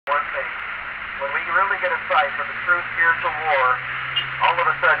when we really get a sight for the true spiritual war, all of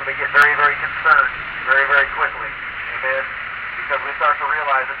a sudden we get very, very concerned very, very quickly. Amen? Because we start to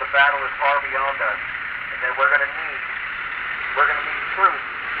realize that the battle is far beyond us, and that we're going to need truth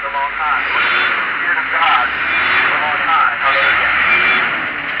from on high. We're going to need the Spirit of God from on high. Hallelujah.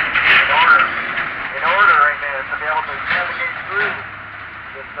 In order, amen, to be able to navigate through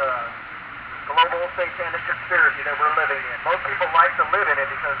this global satanic conspiracy that we're living in. Most people like to live in it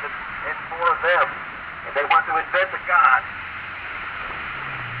because it's for them, and they want to invent a God.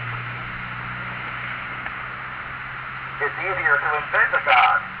 It's easier to invent a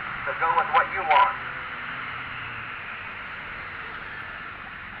God to go with what you want.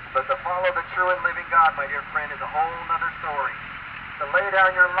 But to follow the true and living God, my dear friend, is a whole other story. To lay down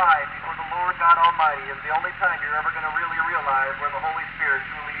your life before the Lord God Almighty is the only time you're ever going to really realize where the Holy Spirit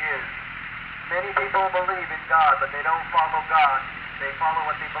truly is. Many people believe in God, but they don't follow God. They follow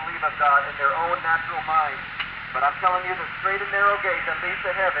what they believe of God in their own natural mind. But I'm telling you, the straight and narrow gate that leads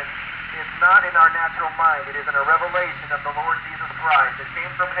to heaven is not in our natural mind. It is in a revelation of the Lord Jesus Christ. It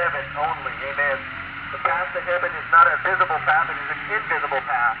came from heaven only. Amen. The path to heaven is not a visible path. It is an invisible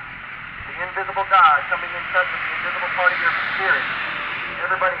path. The invisible God coming in touch with the invisible part of your spirit.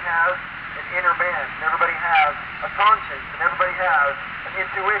 Everybody has an inner man, and everybody has a conscience, and everybody has an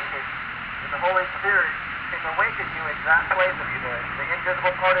intuition. And the Holy Spirit can awaken you in that place of you, the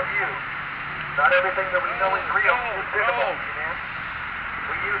invisible part of you. Not everything that we know is real is visible. Amen.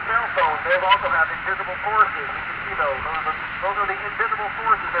 We use cell phones. They also have invisible forces. We can see those. Those are the invisible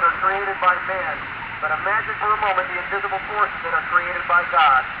forces that are created by man. But imagine for a moment the invisible forces that are created by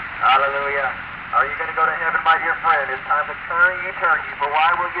God. Hallelujah. Are you going to go to heaven, my dear friend? It's time to turn ye, for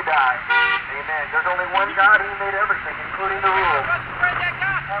why will you die? Amen. There's only one God. He made everything, including the rules.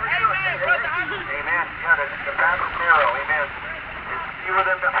 Amen. Yeah, the path is narrow. Amen. It's few of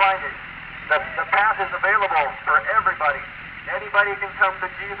them that find it. The path is available for everybody. Anybody can come to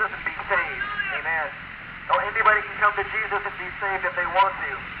Jesus and be saved. Amen. Oh, anybody can come to Jesus and be saved if they want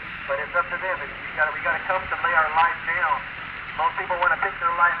to. But it's up to them. We got to come to lay our life down. Most people want to pick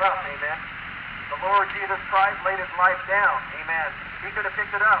their life up. Amen. The Lord Jesus Christ laid his life down. Amen. He could have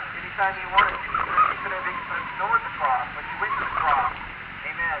picked it up anytime he wanted to. He could have ignored the cross, but he went to the cross.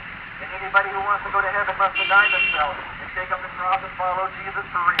 Amen. And anybody who wants to go to heaven must deny themselves and take up the cross and follow Jesus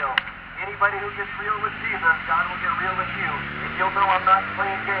for real. Anybody who gets real with Jesus, God will get real with you. And you'll know I'm not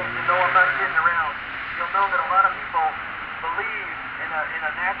playing games. You'll know I'm not kidding around. You'll know that a lot of people believe in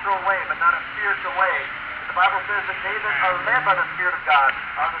a natural way, but not a spiritual way. The Bible says that they that are led by the Spirit of God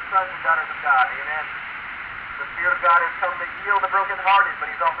are the sons and daughters of God. Amen. The Spirit of God has come to heal the brokenhearted,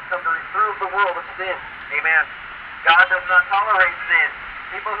 but he's also come to reprove the world of sin. Amen. God does not tolerate sin.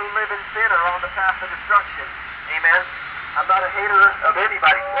 People who live in sin are on the path to destruction. Amen. I'm not a hater of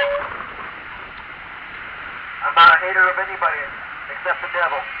anybody. I'm not a hater of anybody except the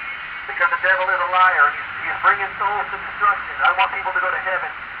devil. Because the devil is a liar. He's bringing souls to destruction. I want people to go to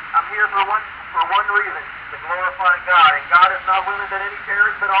heaven. I'm here for one reason, to glorify God. And God is not willing that any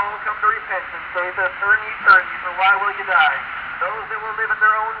perish, but all will come to repentance. So he says, turn ye, for why will you die? Those that will live in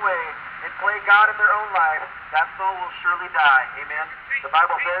their own way and play God in their own life, that soul will surely die. Amen. The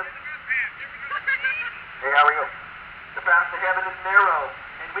Bible says, hey, how are you? The path to heaven is narrow.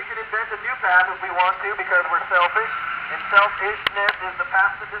 And we can invent a new path if we want to because we're selfish. And selfishness is the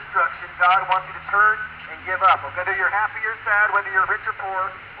path to destruction. God wants you to turn and give up. Whether you're happy or sad, whether you're rich or poor,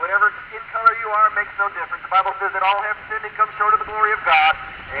 whatever skin color you are makes no difference. The Bible says that all have sinned and come short of the glory of God.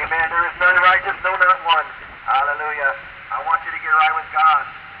 Amen. There is none righteous, no, not one. Hallelujah. I want you to get right with God.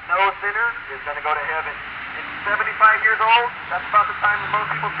 No sinner is going to go to heaven. At 75 years old, that's about the time that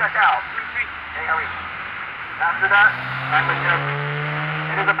most people check out. Hey, hurry. After that, time of judgment.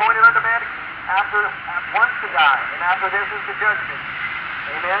 It is appointed unto man once to die, and after this is the judgment.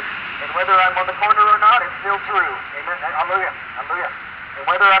 Amen. And whether I'm on the corner or not, it's still true. Amen. Hallelujah. Hallelujah. And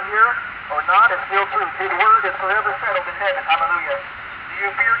whether I'm here or not, it's still true. His word is forever settled in heaven. Hallelujah. Do you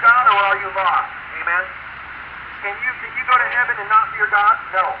fear God or are you lost? Amen. Can you go to heaven and not fear God?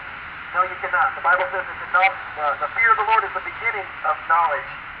 No. No, you cannot. The Bible says it's enough. The fear of the Lord is the beginning of knowledge.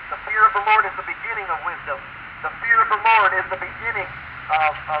 The fear of the Lord is the beginning of wisdom. The fear of the Lord is the beginning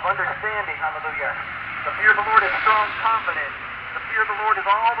of understanding. Hallelujah. The fear of the Lord is strong confidence. The fear of the Lord is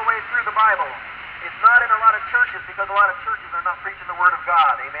all the way through the Bible. It's not in a lot of churches because a lot of churches are not preaching the Word of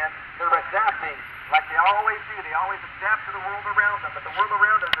God. Amen. They're adapting like they always do. They always adapt to the world around them. But the world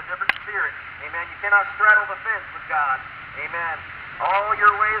around them is a different spirit. Amen. You cannot straddle the fence with God. Amen. All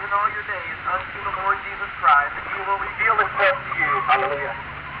your ways and all your days unto the Lord Jesus Christ, and He will reveal Himself to you. Hallelujah.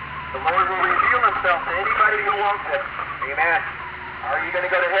 The Lord will reveal Himself to anybody who wants it. Amen. Are you going to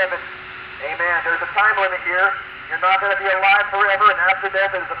go to heaven? Amen. There's a time limit here. You're not going to be alive forever, and after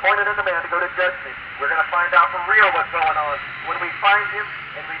death it is appointed unto man to go to judgment. We're going to find out for real what's going on. When we find him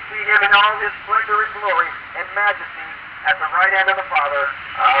and we see him in all his splendor and glory and majesty at the right hand of the Father.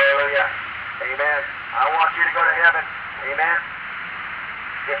 Hallelujah. Amen. I want you to go to heaven. Amen.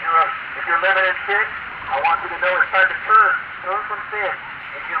 If you're living in sin, I want you to know it's time to turn from sin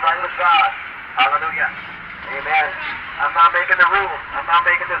and get right with God. Hallelujah. Amen. I'm not making the rules. I'm not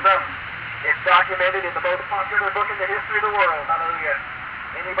making this up. It's documented in the most popular book in the history of the world. Hallelujah.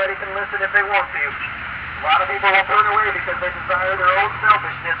 Anybody can listen if they want to. A lot of people will turn away because they desire their own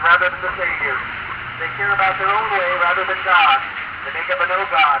selfishness rather than the Savior. They care about their own way rather than God. They make up a no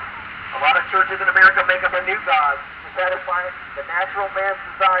God. A lot of churches in America make up a new God to satisfy the natural man's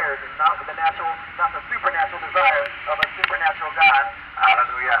desires and not the supernatural desire of a supernatural God.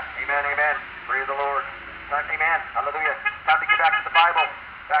 Hallelujah. Amen, amen. Praise the Lord. Amen. Hallelujah. Time to get back to the Bible.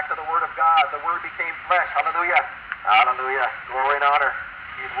 Back to the Word of God. The Word became flesh. Hallelujah. Hallelujah. Glory and honor.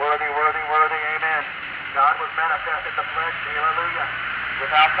 He's worthy, worthy, worthy. Amen. God was manifest in the flesh. Hallelujah.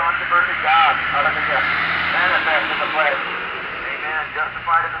 Without controversy, God. Hallelujah. Manifest in the flesh. Amen.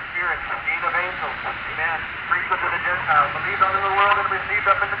 Justified in the Spirit. Seen of angels. Amen. Preached unto the Gentiles. Believed unto the world and received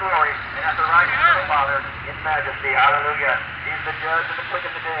up into glory. And at the right hand of the Father in majesty. Hallelujah. He's the judge of the quick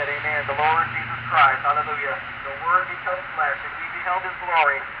and the dead. Amen. The Lord Jesus Christ. Hallelujah. The Word became flesh. And we beheld his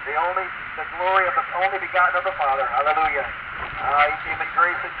glory. The glory of the only begotten of the Father. Hallelujah. He came in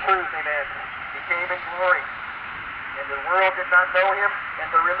grace and truth. Amen. He came in glory. And the world did not know him, and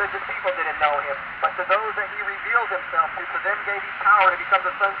the religious people didn't know him. But to those that he revealed himself to them gave he power to become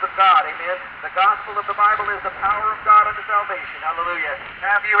the sons of God. Amen. The gospel of the Bible is the power of God unto salvation. Hallelujah.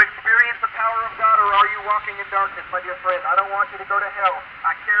 Have you experienced the power of God, or are you walking in darkness, my dear friend? I don't want you to go to hell.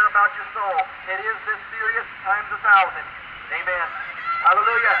 I care about your soul. It is this serious times 1,000. Amen.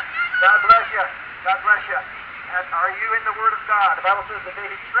 Hallelujah. God bless you. God bless you. And are you in the Word of God? The Bible says that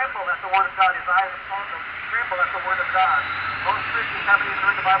David trembled at the Word of God. His eyes upon them. Tremble at the Word of God. Most Christians haven't even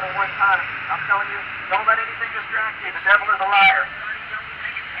read the Bible one time. I'm telling you, don't let anything distract you. The devil is a liar.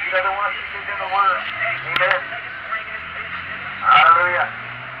 He doesn't want you to get in the Word. Amen. Hallelujah.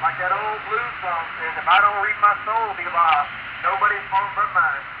 Like that old blues song says, if I don't read, my soul will be lost. Nobody's fault but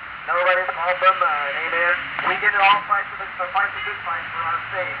mine. Nobody's fault but mine. Amen. We get it all fight the good fight for our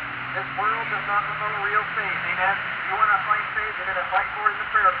faith. This world does not promote real faith. Amen. You want to find faith, you're going to fight for it in the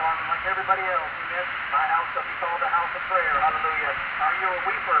prayer closet like everybody else. Amen. My house shall be called a house of prayer. Hallelujah. Are you a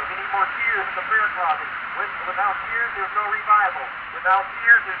weeper? We need more tears in the prayer closet. Without tears, there's no revival. Without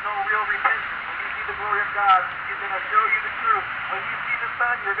tears, there's no real repentance. When you see the glory of God, He's going to show you the truth. When you see the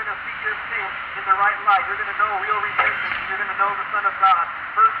Son, you're going to see your sin in the right light. You're going to know real repentance. You're going to know the Son of God.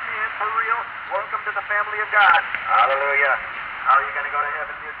 Firsthand, for real, welcome to the family of God. Hallelujah. How are you going to go to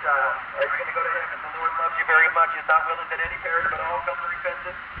heaven, dear child? Are you going to go to heaven? The Lord loves you very much. He's not willing that any perish, but all come to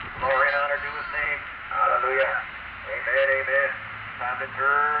repentance. Glory and honor to His name. Hallelujah. Amen, amen. Time to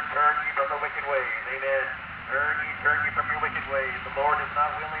turn ye from the wicked ways. Amen. Turn ye from your wicked ways. The Lord is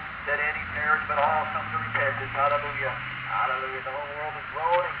not willing that any perish, but all come to repentance. Hallelujah. Hallelujah. The whole world is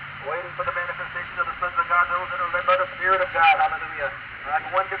groaning, waiting for the manifestation of the sons of God, those that are led by the Spirit of God. Hallelujah. Like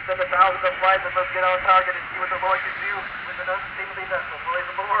one can send 1,000 of flight, and let's get on target and see what the Lord can do with an unseemly vessel. Praise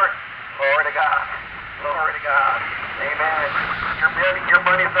the Lord. Glory to God. Glory to God. Amen. Your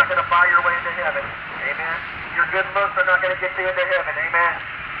money's not going to buy your way into heaven. Amen. Your good looks are not going to get you into heaven. Amen.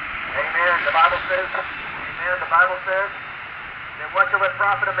 Amen. The Bible says that what shall it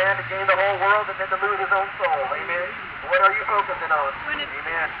profit a man to gain the whole world and then to lose his own soul? Amen. What are you focusing on?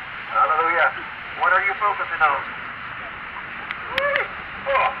 Amen. Hallelujah. What are you focusing on?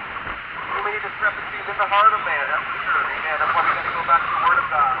 Oh. Too many discrepancies in the heart of man. That's for sure. Amen. That's why we got to go back to the Word of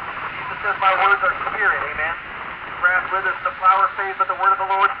God. Jesus says, my words are spirit. Amen. The grass withers, the flower fades, but the word of the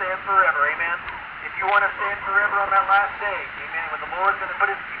Lord stands forever. Amen. If you want to stand forever on that last day, amen, when the Lord's going to put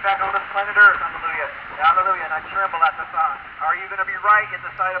His feet back on this planet Earth, hallelujah, hallelujah, and I tremble at the thought. Are you going to be right in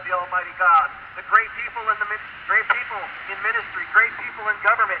the sight of the Almighty God? The great people in ministry, great people in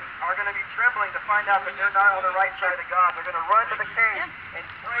government are going to be trembling to find out that they're not on the right side of God. They're going to run to the cave and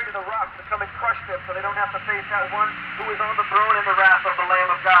pray to the rocks to come and crush them so they don't have to face that one who is on the throne in the wrath of the Lamb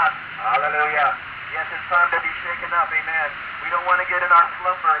of God. Hallelujah. Yes, it's time to be shaken up, amen. We don't want to get in our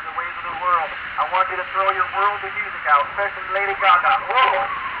slumber in the ways of the world. I want you to throw your worldly music out, especially Lady Gaga. Whoa!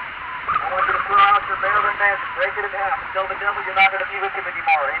 I want you to throw out your Marilyn Manson, break it in half, and tell the devil you're not going to be with him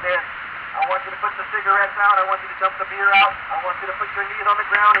anymore, amen. I want you to put the cigarettes out. I want you to dump the beer out. I want you to put your knees on the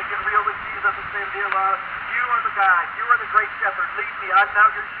ground and get real with Jesus and say, dear Lord, you are the guide. You are the great shepherd. Lead me. I'm now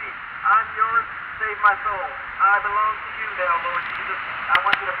your sheep. I'm yours. save my soul. I belong to you now, Lord Jesus. I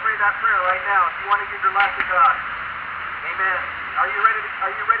want you to pray that prayer right now if you want to give your life to God. Amen. Are you ready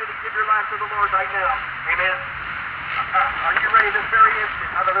to give your life to the Lord right now? Amen. Are you ready this very instant?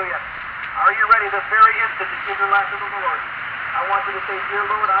 Hallelujah. Are you ready this very instant to give your life to the Lord? I want you to say, Dear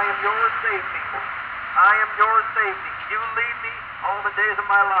Lord, I am yours, save me. I am yours, save me. You lead me all the days of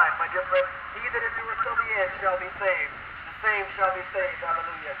my life, my dear friend. He that endureth till the end shall be saved. The same shall be saved.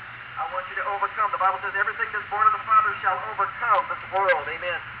 Hallelujah. I want you to overcome. The Bible says everything that's born of the Father shall overcome this world.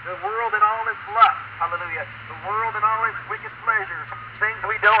 Amen. The world and all its lust. Hallelujah. The world and all its wicked pleasures. Things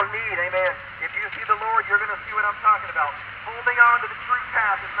we don't need. Amen. If you see the Lord, you're going to see what I'm talking about. Holding on to the true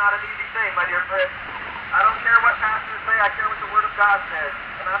path is not an easy thing, my dear friend. I don't care what pastors say. I care what the Word of God says.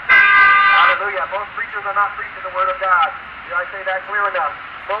 And I'm telling you, hallelujah, most preachers are not preaching the Word of God. Did I say that clear enough?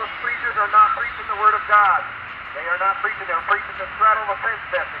 Most preachers are not preaching the Word of God. They are not preaching. They're preaching the straddle the fence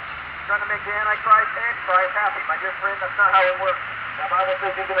message. Trying to make the Antichrist happy. My dear friend, that's not how it works. The Bible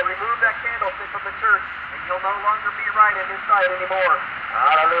says you're going to remove that candlestick from the church, and you'll no longer be right in His sight anymore.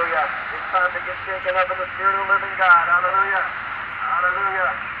 Hallelujah. It's time to get shaken up in the Spirit of the living God. Hallelujah. Hallelujah.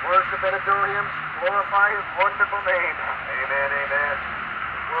 Worship and adore Him. Glorify His wonderful name. Amen, amen.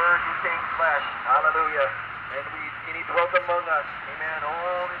 The Word became flesh. Hallelujah. And He dwelt among us. Amen.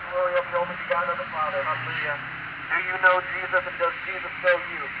 All the glory of the only begotten of the Father. Hallelujah. Do you know Jesus, and does Jesus know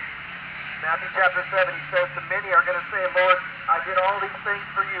you? Matthew chapter 7, He says to many are going to say, Lord, I did all these things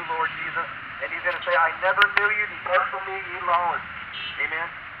for you, Lord Jesus. And He's going to say, I never knew you. Depart from me, ye lawless. Amen.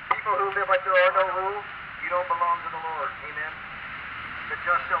 People who live like there are no rules, you don't belong to the Lord. Amen. The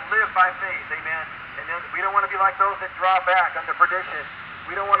just shall live by faith. Amen. And then we don't want to be like those that draw back unto perdition.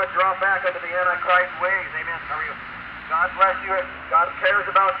 We don't want to draw back unto the Antichrist ways. Amen. How are you? God bless you. God cares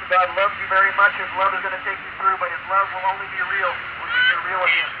about you. God loves you very much. His love is going to take you through, but His love will only be real when we get real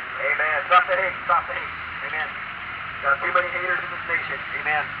with Him. Amen. Stop the hate. Stop the hate. Amen. Got too many haters in this nation.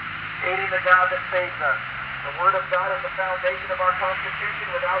 Amen. Hating the God that saves us. The Word of God is the foundation of our Constitution.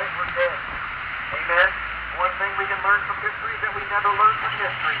 Without it, we're dead. Amen. One thing we can learn from history is that we never learn from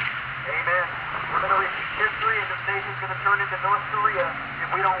history. Amen. We're going to repeat history, and this nation's going to turn into North Korea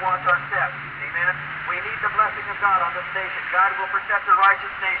if we don't watch our steps. Amen. We need the blessing of God on this nation. God will protect a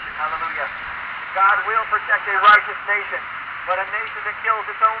righteous nation. Hallelujah. God will protect a righteous nation. But a nation that kills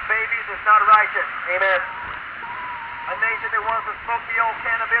its own babies is not righteous. Amen. A nation that wants to smoke the old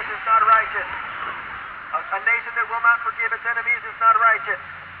cannabis is not righteous. A nation that will not forgive its enemies is not righteous.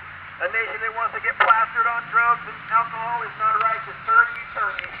 A nation that wants to get plastered on drugs and alcohol is not righteous. Turn ye.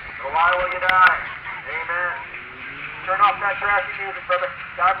 So why will you die? Amen. Turn off that trashy music, brother.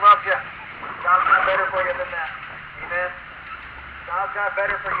 God loves you. God's got better for you than that. Amen. God's got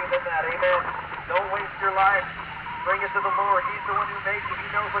better for you than that. Amen. Don't waste your life. Bring it to the Lord. He's the one who made you. He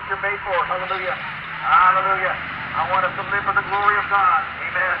knows what you're made for. Hallelujah. Hallelujah. I want us to live for the glory of God.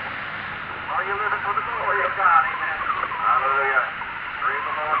 Amen. Are you living for the glory of God? Amen. Hallelujah. Praise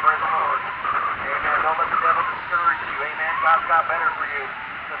the Lord. Praise the Lord. Amen. Don't let the devil discourage you. Amen. God's got better for you.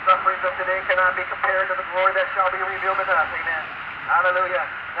 The sufferings of today cannot be compared to the glory that shall be revealed in us. Amen. Hallelujah.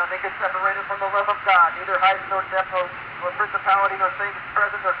 Nothing can separate us from the love of God. Neither height nor depth nor principality nor things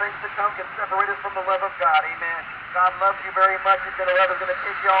present nor things to come can separate us from the love of God. Amen. God loves you very much. His love is going to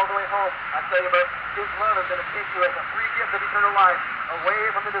take you all the way home. I tell you, but His love is going to take you as a free gift of eternal life away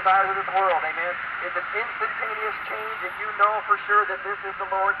from the desires of this world. Amen. It's an instantaneous change, and you know for sure that this is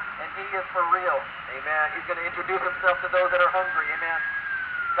the Lord, and He is for real. Amen. He's going to introduce Himself to those that are hungry. Amen.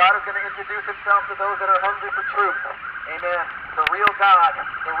 God is going to introduce Himself to those that are hungry for truth. Amen. The real God,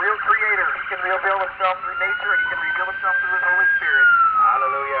 the real Creator, He can reveal Himself through nature, and He can reveal Himself through His Holy Spirit.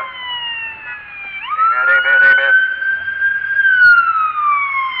 Hallelujah. Amen, amen, amen.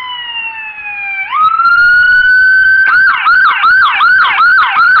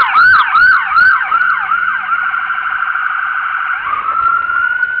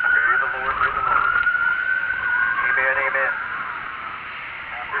 Praise the Lord, praise the Lord. Amen, amen.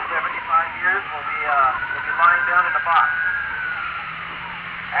 After 75 years, we'll be lying down in a box.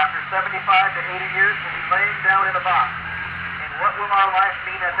 After 75 to 80 years, we'll be laying down in a box. And what will our life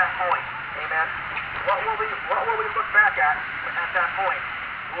mean at that point? Amen. What will we look back at that point?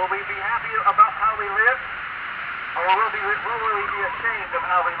 Will we be happy about how we lived? Or will we be ashamed of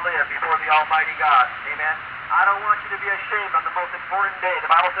how we live before the Almighty God? Amen. I don't want you to be ashamed on the most important day.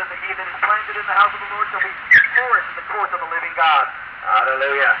 The Bible says that he that is planted in the house of the Lord shall be flourished in the courts of the living God.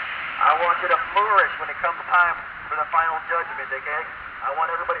 Hallelujah. I want you to flourish when it comes time for the final judgment, okay? I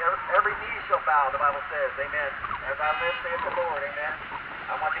want every knee shall bow, the Bible says, amen. As I live, saith the Lord, amen.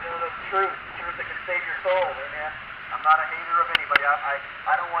 I want you to know the truth that can save your soul, amen. I'm not a hater of anybody.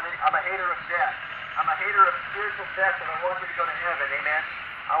 I don't want any, I'm a hater of death. I'm a hater of spiritual death, and I want you to go to heaven. Amen.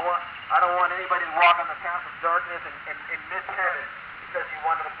 I don't want anybody to walk on the path of darkness and miss heaven because you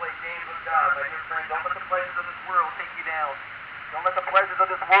wanted to play games with God. My dear friend, don't let the pleasures of this world take you down. Don't let the pleasures of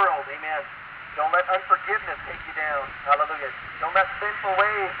this world, amen. Don't let unforgiveness take you down. Hallelujah. Don't let sinful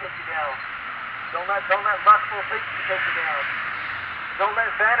ways take you down. Don't let lustful things take you down. Don't let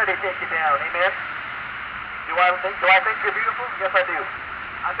vanity take you down. Amen. Do I think you're beautiful? Yes, I do.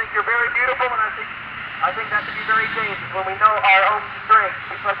 I think you're very beautiful, and I think that can be very dangerous when we know our own strength.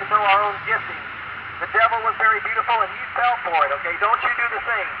 We have to know our own gifting. The devil was very beautiful, and you fell for it. Okay, don't you do the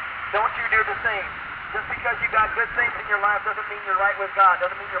same. Don't you do the same. Just because you got good things in your life doesn't mean you're right with God.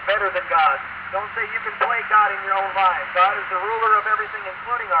 Doesn't mean you're better than God. Don't say you can play God in your own life. God is the ruler of everything,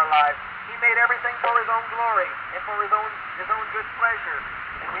 including our lives. He made everything for His own glory and for His own good pleasure.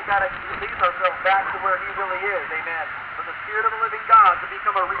 And we got to release ourselves back to where He really is. Amen. For the Spirit of the living God to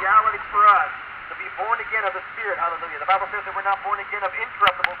become a reality for us, to be born again of the Spirit. Hallelujah. The Bible says that we're not born again of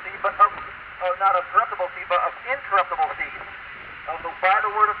incorruptible seed, but not of corruptible seed, but of incorruptible seed. By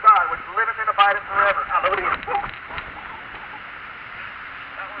the word of God, which liveth and abideth forever. Hallelujah.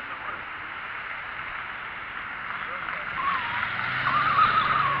 That was the word.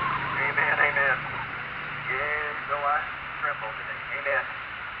 Amen, amen. Yes, so I tremble today. Amen.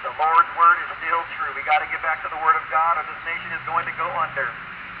 The Lord's word is still true. We got to get back to the word of God, or this nation is going to go under.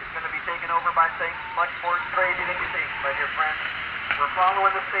 It's going to be taken over by Satan, much more crazy than you think, my dear friends. We're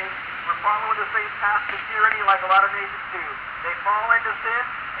following the same path to tyranny like a lot of nations do. They fall into sin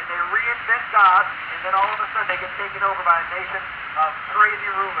and they reinvent God, and then all of a sudden they get taken over by a nation of crazy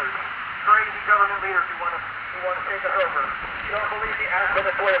rulers, crazy government leaders who want to take us over. You don't believe me? Ask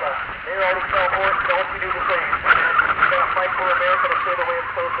Venezuela. They already fell for it. Don't you do the same? You got to fight for America to stay the way it's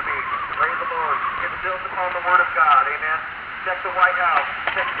supposed to be. Praise the Lord. It's built upon the word of God. Amen. Check the White House.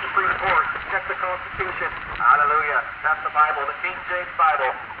 Check the Supreme Court. Check the Constitution. Hallelujah. That's the Bible, the King James Bible.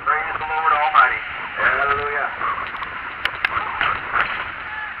 Praise the Lord Almighty. Hallelujah.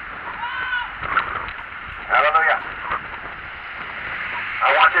 Hallelujah. I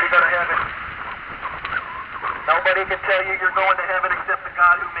want you to go to heaven. Nobody can tell you you're going to heaven except the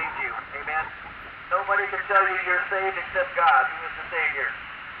God who made you. Amen. Nobody can tell you you're saved except God, who is the Savior.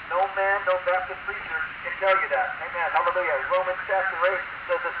 No man, no Baptist preacher can tell you that. Amen. Hallelujah. Romans chapter 8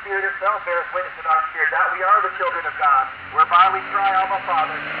 says the Spirit itself bears witness in our spirit that we are the children of God, whereby we cry, Abba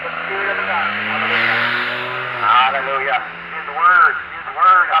Father, the Spirit of God. Hallelujah. Hallelujah. His word,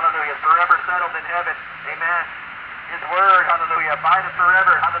 hallelujah, is forever settled in heaven. Amen. His word, hallelujah, abideth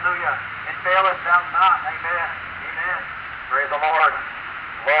forever. Hallelujah. And faileth thou not. Amen. Amen. Praise the Lord.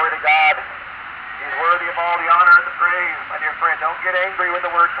 Glory to God. He's worthy of all the honor and the praise, my dear friend. Don't get angry when the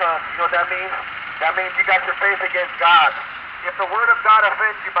word comes. You know what that means? That means you got your faith against God. If the word of God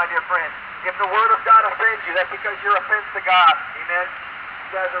offends you, my dear friend, if the word of God offends you, that's because you're offense to God. Amen.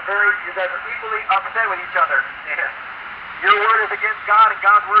 You guys are equally upset with each other. Yeah. Your word is against God and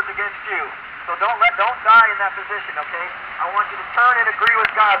God's word is against you. So don't die in that position, okay? I want you to turn and agree with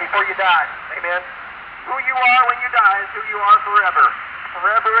God before you die. Amen. Who you are when you die is who you are forever.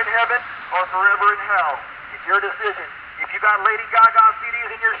 Forever in heaven or forever in hell. It's your decision. If you got Lady Gaga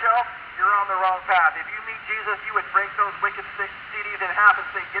CDs in your shelf, you're on the wrong path. If you meet Jesus, you would break those wicked CDs in half and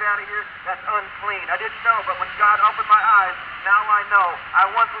say, get out of here, that's unclean. I didn't know, but when God opened my eyes, now I know. I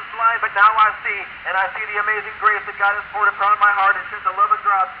once was blind, but now I see. And I see the amazing grace that God has poured upon my heart and sent the love of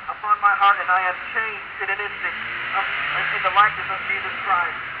God upon my heart, and I am changed in an instant in the likeness of Jesus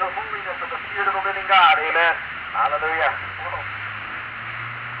Christ, the holiness of the Spirit of the living God. Amen. Hallelujah.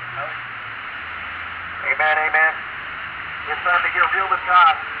 Amen, amen. It's time to get real with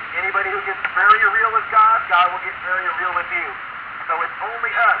God. Anybody who gets very real with God, God will get very real with you. So it's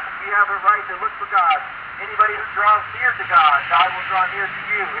only us. We have a right to look for God. Anybody who draws near to God, God will draw near to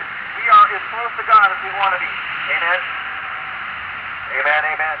you. We are as close to God as we want to be. Amen. Amen,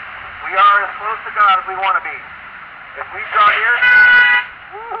 amen. We are as close to God as we want to be. If we draw near,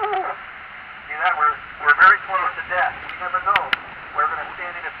 see that? We're very close to death. We never know. We're going to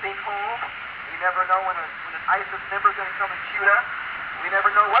stand in a sinkhole. We never know when an ISIS member is going to come and shoot us. We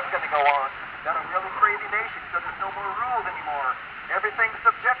never know what's going to go on. Got a really crazy nation because there's no more rules anymore. Everything's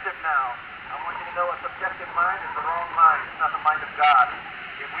subjective now. I want you to know a subjective mind is the wrong mind. It's not the mind of God.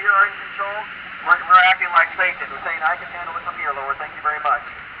 If we are in control, we're acting like Satan. We're saying, I can handle it from here, Lord. Thank you very much.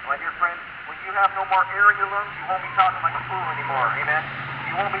 My dear friend, when you have no more air in your lungs, you won't be talking like a fool anymore. Amen.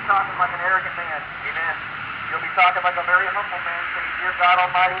 You won't be talking like an arrogant man. Amen. You'll be talking like a very humble man, saying, dear God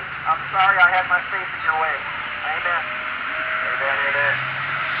Almighty, I'm sorry I had my faith in your way. Amen. Amen, amen.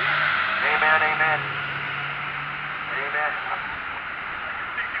 Amen, amen. Amen. I can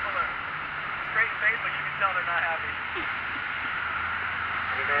see people are straight-faced tell they're not happy.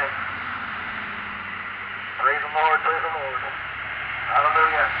 Amen. Praise the Lord, praise the Lord.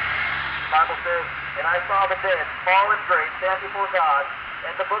 Hallelujah. The Bible says, and I saw the dead, small and great, stand before God,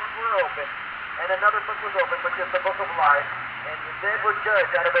 and the books were open, and another book was open, which is the book of life, and the dead were judged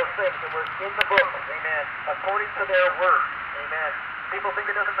out of those things that were in the book, amen, according to their works, amen. People think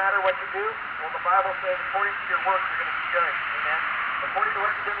it doesn't matter what you do. Well, the Bible says, according to your works, you're going to be judged, amen. According to what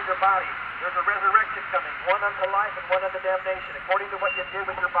you did in your body, there's a resurrection coming, one unto life and one unto damnation, according to what you did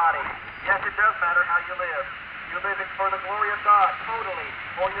with your body. Yes, it does matter how you live. You live it for the glory of God, totally,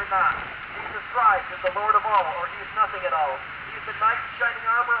 or you're not. Jesus Christ is the Lord of all, or he is nothing at all. He is the knight in shining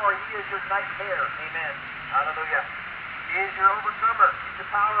armor, or he is your nightmare. Amen. Hallelujah. He is your overcomer. He's the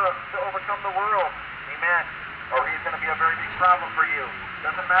power to overcome the world. Amen. Or he's going to be a very big problem for you.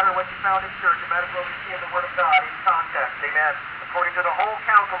 Doesn't matter what you found in church. It matters what we see in the Word of God in context. Amen. According to the whole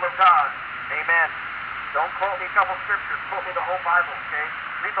counsel of God. Amen. Don't quote me a couple scriptures. Quote me the whole Bible, okay?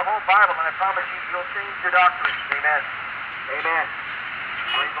 Read the whole Bible, and I promise you, you'll change your doctrine. Amen. Amen.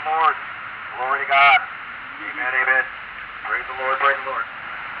 Praise the Lord. Glory to God. Amen, amen. Praise the Lord, praise the Lord.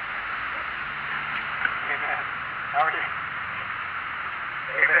 Amen. How are you?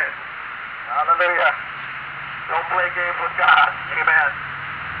 Amen. Hallelujah. Don't play games with God. Amen.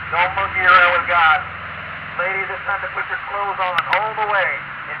 Don't monkey around with God. Ladies, it's time to put your clothes on all the way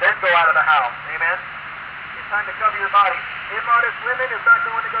and then go out of the house. Amen. It's time to cover your body. Immodest women is not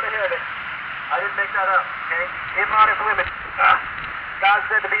going to go to heaven. I didn't make that up, okay? Immodest women. God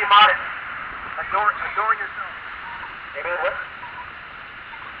said to be modest. Adorn yourself. Amen. What?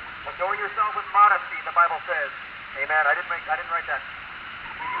 Adorn yourself with modesty, the Bible says. Amen. I didn't write that.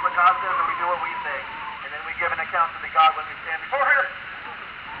 We do what God says and we do what we say. And then we give an account to the God when we stand before him.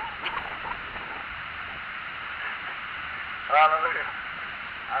 Hallelujah.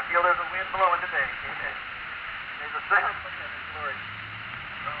 I feel there's a wind blowing today. Amen. There's a sound from heaven. Glory.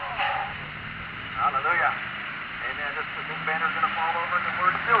 Hallelujah. Amen. This banner's going to fall over and the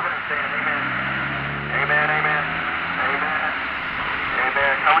word's still going to stand. Amen.